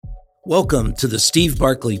Welcome to the Steve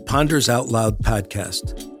Barkley Ponders Out Loud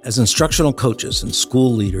podcast. As instructional coaches and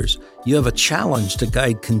school leaders, you have a challenge to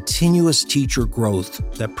guide continuous teacher growth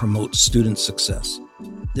that promotes student success.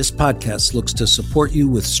 This podcast looks to support you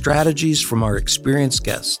with strategies from our experienced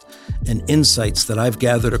guests and insights that I've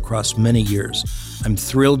gathered across many years. I'm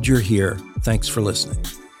thrilled you're here. Thanks for listening.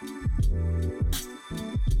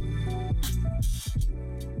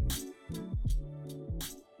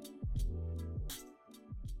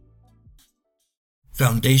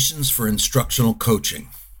 Foundations for Instructional Coaching,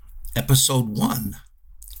 Episode 1,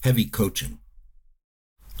 Heavy Coaching.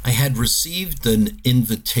 I had received an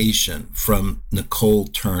invitation from Nicole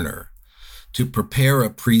Turner to prepare a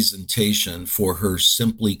presentation for her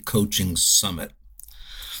Simply Coaching Summit.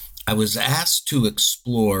 I was asked to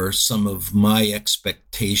explore some of my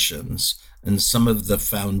expectations and some of the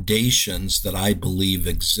foundations that I believe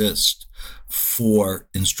exist for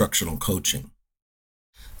instructional coaching.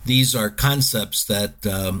 These are concepts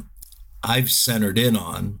that I've centered in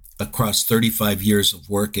on across 35 years of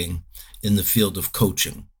working in the field of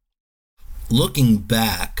coaching. Looking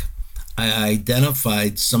back, I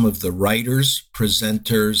identified some of the writers,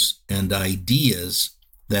 presenters, and ideas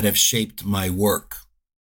that have shaped my work.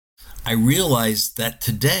 I realized that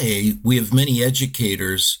today we have many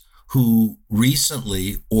educators who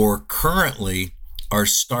recently or currently are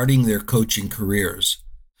starting their coaching careers.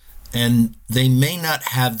 And they may not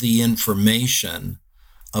have the information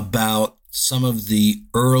about some of the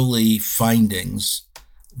early findings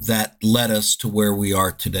that led us to where we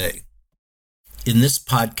are today. In this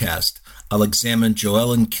podcast, I'll examine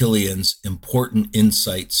Joellen Killian's important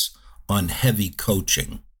insights on heavy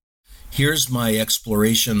coaching. Here's my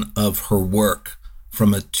exploration of her work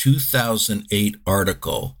from a 2008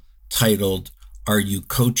 article titled, "Are You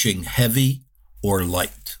Coaching Heavy or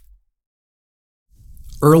Light?"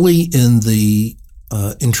 Early in the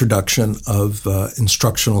introduction of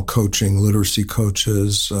instructional coaching, literacy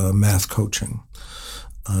coaches, math coaching,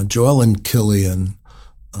 Joellen Killian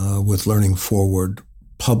with Learning Forward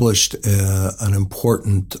published an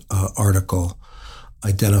important article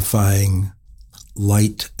identifying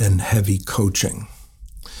light and heavy coaching.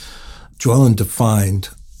 Joellen defined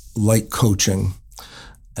light coaching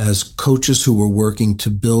as coaches who were working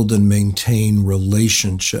to build and maintain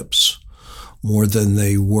relationships more than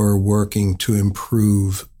they were working to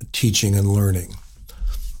improve teaching and learning.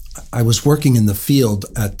 I was working in the field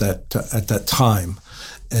at that time,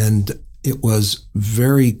 and it was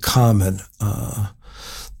very common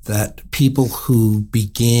that people who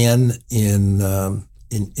began in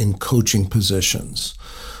coaching positions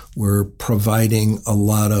were providing a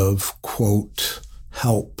lot of, quote,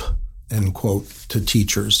 help, end quote, to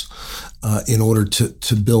teachers in order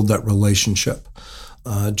to build that relationship.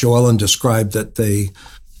 Joellen described that they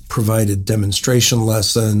provided demonstration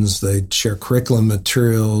lessons, they'd share curriculum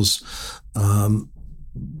materials,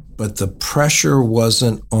 but the pressure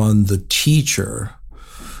wasn't on the teacher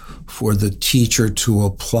for the teacher to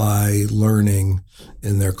apply learning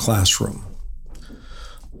in their classroom.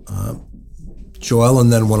 Joellen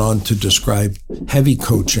then went on to describe heavy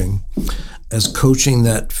coaching as coaching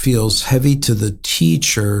that feels heavy to the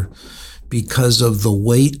teacher because of the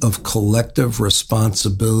weight of collective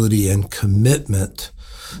responsibility and commitment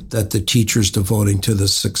that the teacher's devoting to the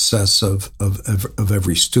success of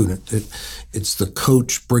every student. It's the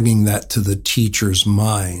coach bringing that to the teacher's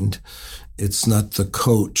mind. It's not the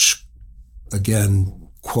coach, again,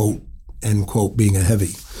 quote, end quote, being a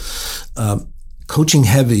heavy. Coaching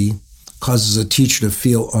heavy causes a teacher to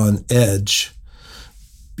feel on edge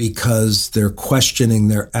because they're questioning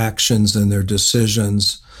their actions and their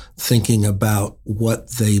decisions, thinking about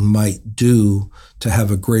what they might do to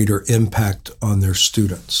have a greater impact on their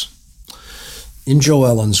students. In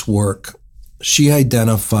Joellen's work, she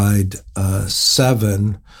identified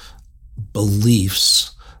 7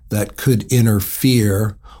 beliefs that could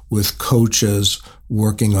interfere with coaches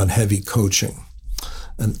working on heavy coaching.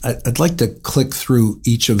 And I'd like to click through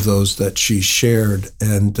each of those that she shared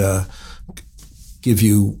and give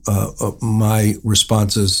you my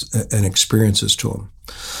responses and experiences to them.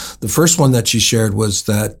 The first one that she shared was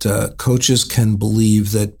that coaches can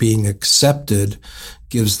believe that being accepted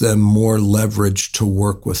gives them more leverage to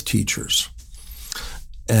work with teachers.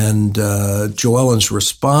 And Joellen's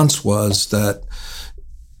response was that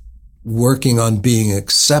working on being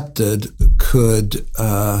accepted could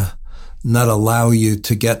not allow you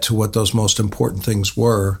to get to what those most important things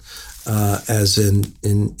were, as in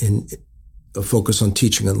a focus on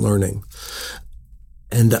teaching and learning.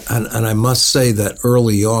 And I must say that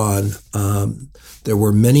early on, there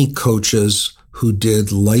were many coaches who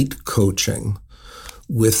did light coaching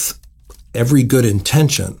with every good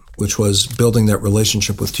intention, which was building that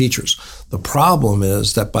relationship with teachers. The problem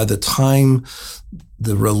is that by the time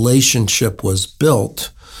the relationship was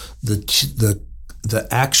built, the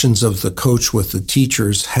actions of the coach with the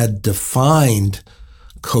teachers had defined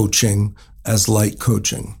coaching as light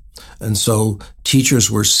coaching. And so teachers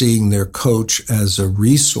were seeing their coach as a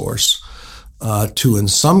resource to, in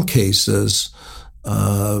some cases,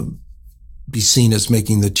 be seen as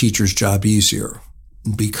making the teacher's job easier.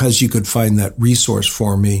 Because you could find that resource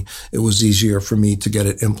for me, it was easier for me to get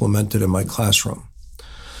it implemented in my classroom.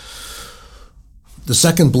 The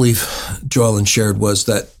second belief Joellen shared was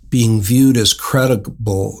that being viewed as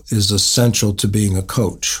credible is essential to being a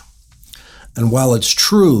coach. And while it's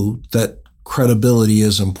true that credibility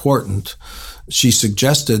is important, she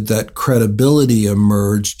suggested that credibility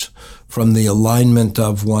emerged from the alignment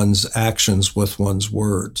of one's actions with one's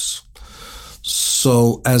words.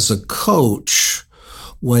 So as a coach,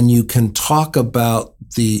 when you can talk about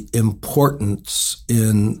the importance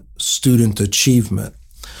in student achievement,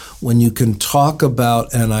 when you can talk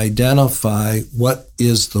about and identify what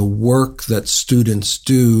is the work that students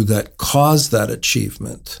do that cause that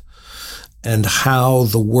achievement, and how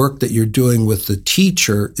the work that you're doing with the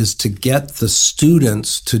teacher is to get the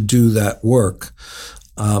students to do that work,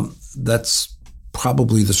 that's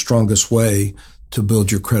probably the strongest way to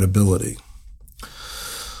build your credibility.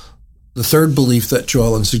 The third belief that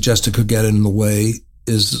Joellen suggested could get in the way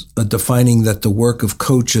is defining that the work of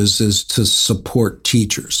coaches is to support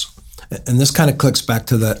teachers. And this kind of clicks back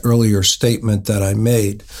to that earlier statement that I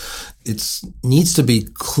made. It needs to be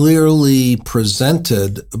clearly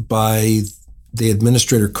presented by the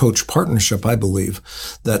administrator-coach partnership, I believe,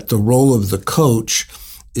 that the role of the coach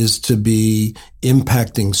is to be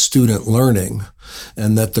impacting student learning,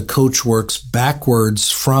 and that the coach works backwards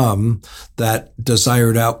from that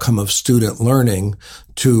desired outcome of student learning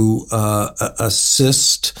to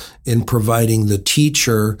assist in providing the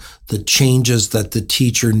teacher the changes that the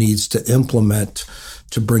teacher needs to implement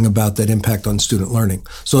to bring about that impact on student learning.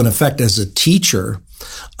 So in effect, as a teacher,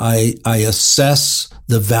 I assess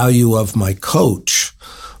the value of my coach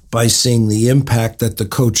by seeing the impact that the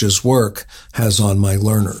coach's work has on my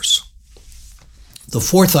learners. The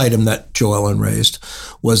fourth item that Joellen raised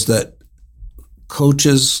was that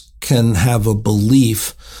coaches can have a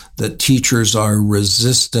belief that teachers are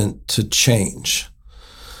resistant to change.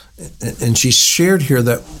 And she shared here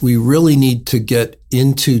that we really need to get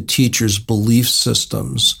into teachers' belief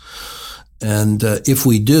systems. And if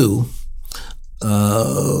we do,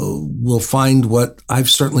 we'll find what I've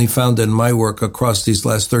certainly found in my work across these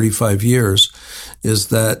last 35 years is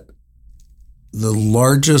that the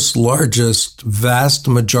largest, vast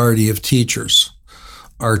majority of teachers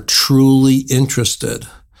are truly interested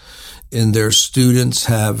in their students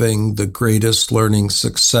having the greatest learning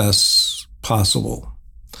success possible.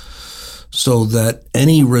 So that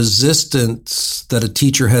any resistance that a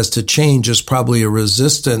teacher has to change is probably a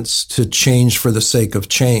resistance to change for the sake of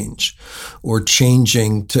change, or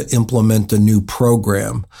changing to implement a new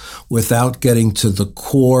program without getting to the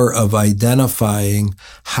core of identifying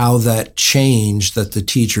how that change that the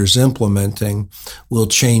teacher's implementing will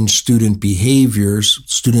change student behaviors,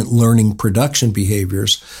 student learning production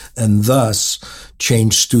behaviors, and thus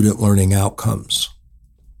change student learning outcomes.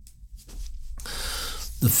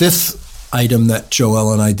 The fifth item that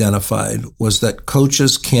Joellen identified was that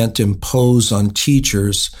coaches can't impose on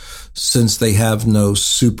teachers since they have no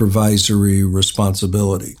supervisory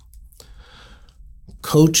responsibility.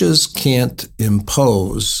 Coaches can't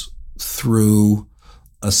impose through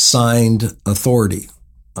assigned authority.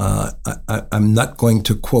 I'm not going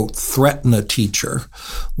to, quote, threaten a teacher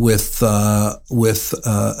with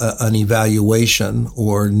an evaluation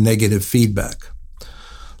or negative feedback.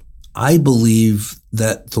 I believe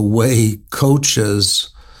that the way coaches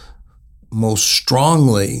most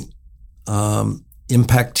strongly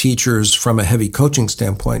impact teachers from a heavy coaching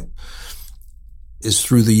standpoint is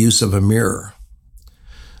through the use of a mirror.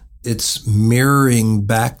 It's mirroring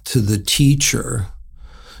back to the teacher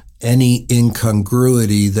any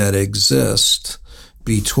incongruity that exists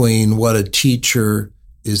between what a teacher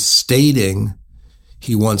is stating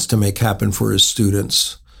he wants to make happen for his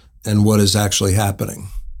students and what is actually happening.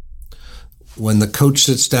 When the coach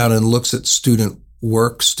sits down and looks at student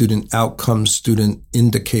work, student outcomes, student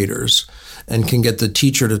indicators, and can get the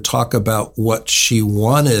teacher to talk about what she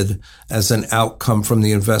wanted as an outcome from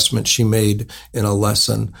the investment she made in a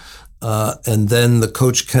lesson, and then the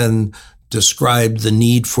coach can describe the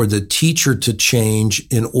need for the teacher to change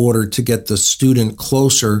in order to get the student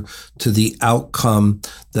closer to the outcome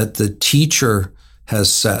that the teacher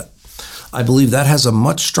has set. I believe that has a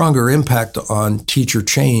much stronger impact on teacher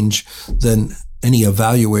change than any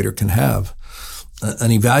evaluator can have.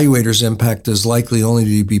 An evaluator's impact is likely only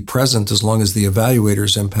to be present as long as the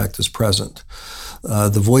evaluator's impact is present.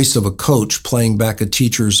 The voice of a coach playing back a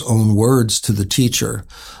teacher's own words to the teacher,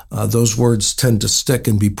 those words tend to stick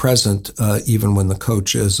and be present even when the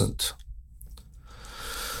coach isn't.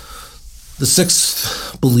 The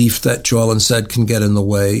sixth belief that Joellen said can get in the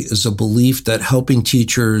way is a belief that helping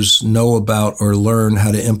teachers know about or learn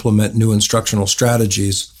how to implement new instructional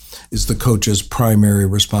strategies is the coach's primary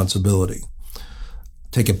responsibility.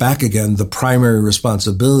 Take it back again, the primary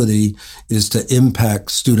responsibility is to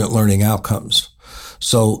impact student learning outcomes.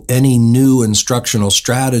 So any new instructional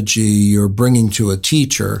strategy you're bringing to a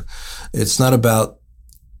teacher, it's not about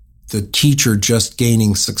the teacher just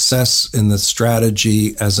gaining success in the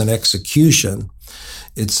strategy as an execution.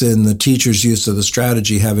 It's in the teacher's use of the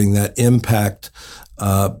strategy having that impact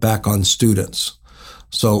back on students.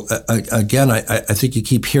 So again, I think you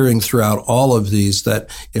keep hearing throughout all of these that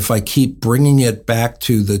if I keep bringing it back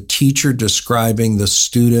to the teacher describing the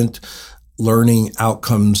student learning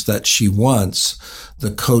outcomes that she wants,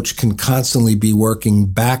 the coach can constantly be working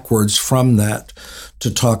backwards from that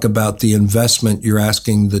to talk about the investment you're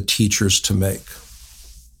asking the teachers to make.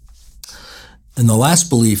 And the last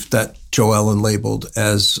belief that Joellen labeled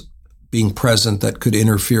as being present that could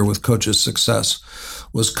interfere with coaches' success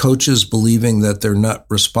was coaches believing that they're not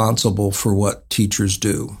responsible for what teachers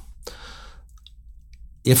do.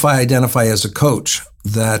 If I identify as a coach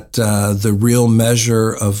that the real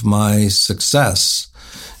measure of my success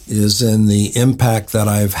is in the impact that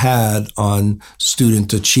I've had on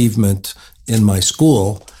student achievement in my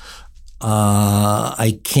school,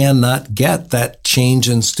 I cannot get that change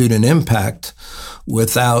in student impact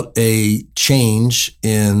without a change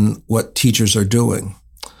in what teachers are doing.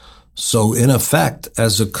 So in effect,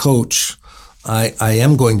 as a coach, I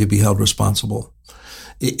am going to be held responsible.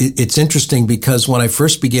 It's interesting because when I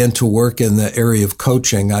first began to work in the area of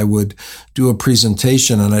coaching, I would do a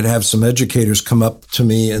presentation and I'd have some educators come up to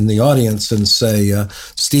me in the audience and say,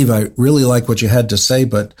 Steve, I really like what you had to say,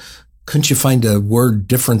 but couldn't you find a word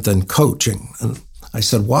different than coaching? And I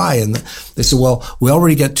said, why? And they said, well, we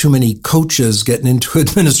already get too many coaches getting into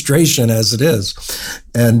administration as it is.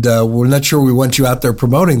 And we're not sure we want you out there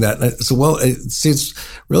promoting that. And I said, well, it's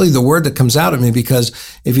really the word that comes out of me, because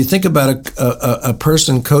if you think about a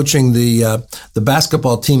person coaching the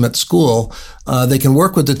basketball team at school, they can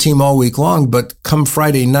work with the team all week long, but come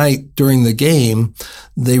Friday night during the game,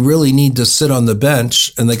 they really need to sit on the bench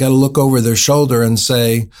and they got to look over their shoulder and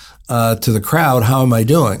say to the crowd, how am I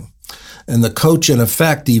doing? And the coach, in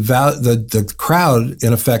effect, the crowd,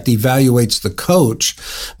 in effect, evaluates the coach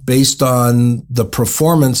based on the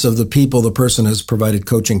performance of the people the person has provided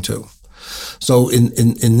coaching to. So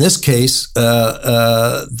in this case,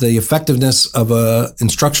 the effectiveness of an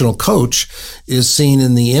instructional coach is seen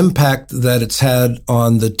in the impact that it's had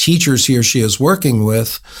on the teachers he or she is working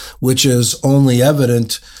with, which is only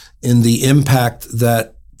evident in the impact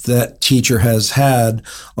that that teacher has had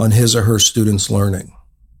on his or her students' learning.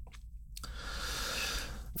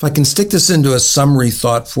 If I can stick this into a summary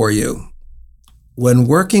thought for you, when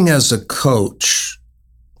working as a coach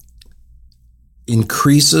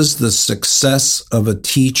increases the success of a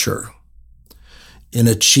teacher in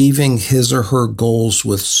achieving his or her goals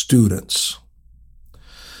with students,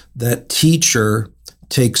 that teacher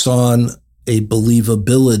takes on a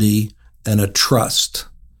believability and a trust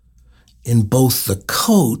in both the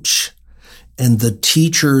coach and the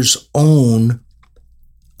teacher's own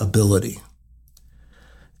ability.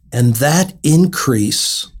 And that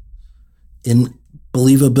increase in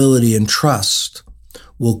believability and trust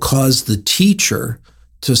will cause the teacher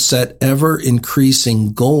to set ever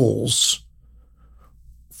increasing goals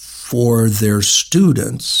for their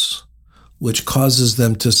students, which causes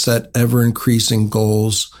them to set ever increasing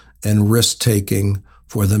goals and risk taking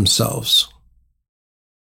for themselves.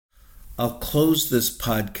 I'll close this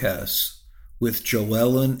podcast with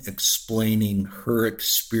Joellen explaining her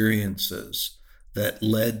experiences that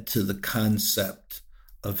led to the concept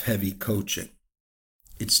of heavy coaching.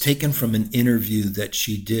 It's taken from an interview that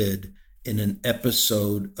she did in an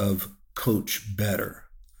episode of Coach Better.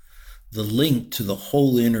 The link to the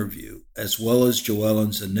whole interview, as well as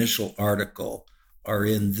Joellen's initial article, are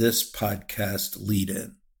in this podcast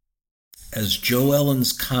lead-in. As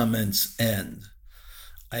Joellen's comments end,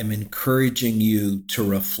 I'm encouraging you to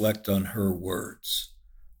reflect on her words.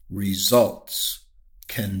 Results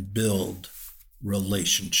can build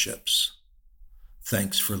relationships.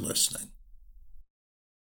 Thanks for listening.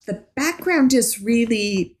 The background is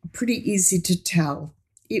really pretty easy to tell.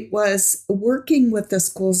 It was working with the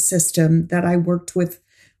school system that I worked with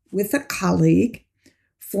a colleague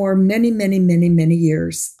for many, many, many, many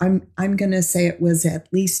years. I'm going to say it was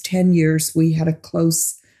at least 10 years. We had a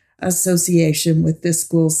close association with this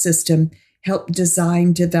school system, helped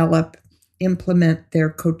design, develop, implement their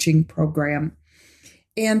coaching program.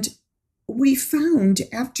 And we found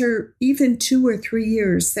after even 2 or 3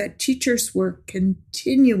 years that teachers were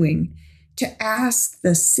continuing to ask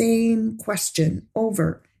the same question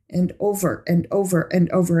over and over and over and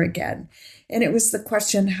over again. And it was the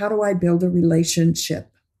question, how do I build a relationship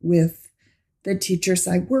with the teachers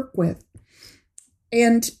I work with?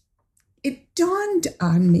 And it dawned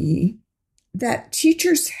on me that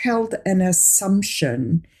teachers held an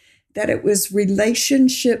assumption that it was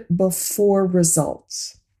relationship before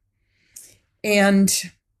results. And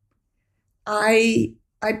I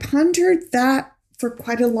pondered that for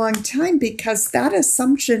quite a long time, because that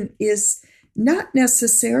assumption is not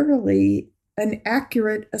necessarily an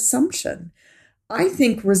accurate assumption. I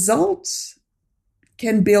think results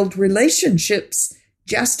can build relationships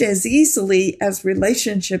just as easily as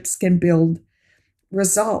relationships can build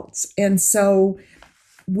results. And so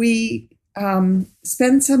we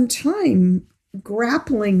spend some time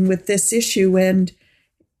grappling with this issue. And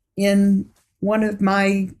in one of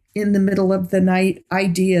my in the middle of the night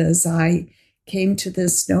ideas, I came to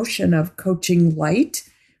this notion of coaching light,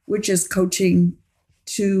 which is coaching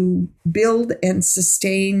to build and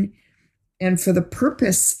sustain and for the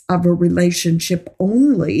purpose of a relationship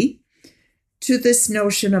only, to this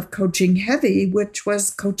notion of coaching heavy, which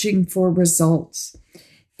was coaching for results.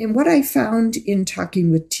 And what I found in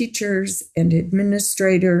talking with teachers and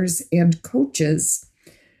administrators and coaches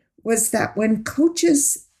was that when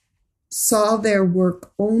coaches saw their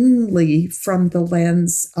work only from the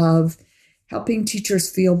lens of helping teachers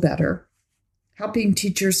feel better, helping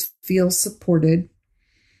teachers feel supported,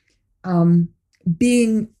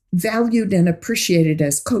 being valued and appreciated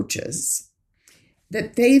as coaches,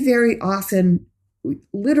 that they very often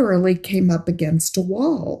literally came up against a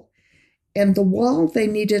wall. And the wall they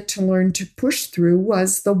needed to learn to push through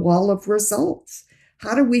was the wall of results.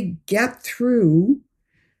 How do we get through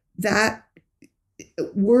that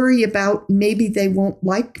worry about maybe they won't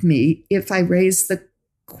like me if I raise the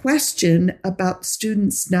question about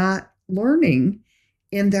students not learning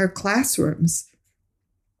in their classrooms,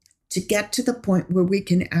 to get to the point where we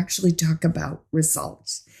can actually talk about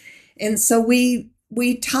results? And so we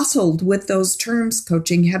tussled with those terms,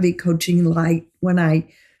 coaching heavy, coaching light, when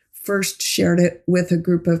I first shared it with a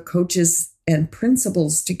group of coaches and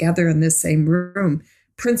principals together in the same room.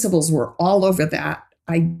 Principals were all over that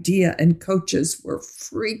idea, and coaches were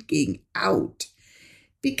freaking out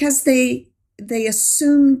because they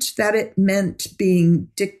assumed that it meant being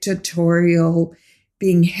dictatorial,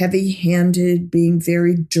 being heavy-handed, being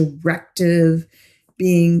very directive,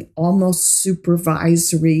 being almost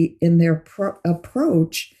supervisory in their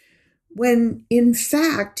approach, when in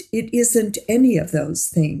fact it isn't any of those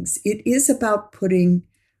things. It is about putting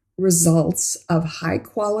results of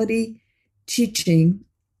high-quality teaching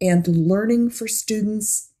and learning for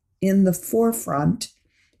students in the forefront,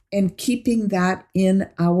 and keeping that in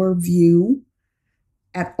our view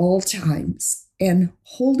at all times, and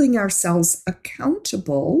holding ourselves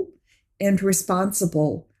accountable and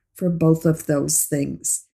responsible for both of those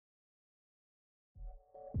things.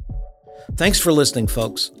 Thanks for listening,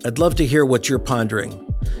 folks. I'd love to hear what you're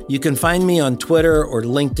pondering. You can find me on Twitter or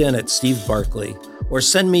LinkedIn at Steve Barkley, or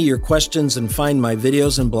send me your questions and find my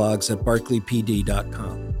videos and blogs at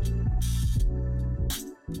barkleypd.com.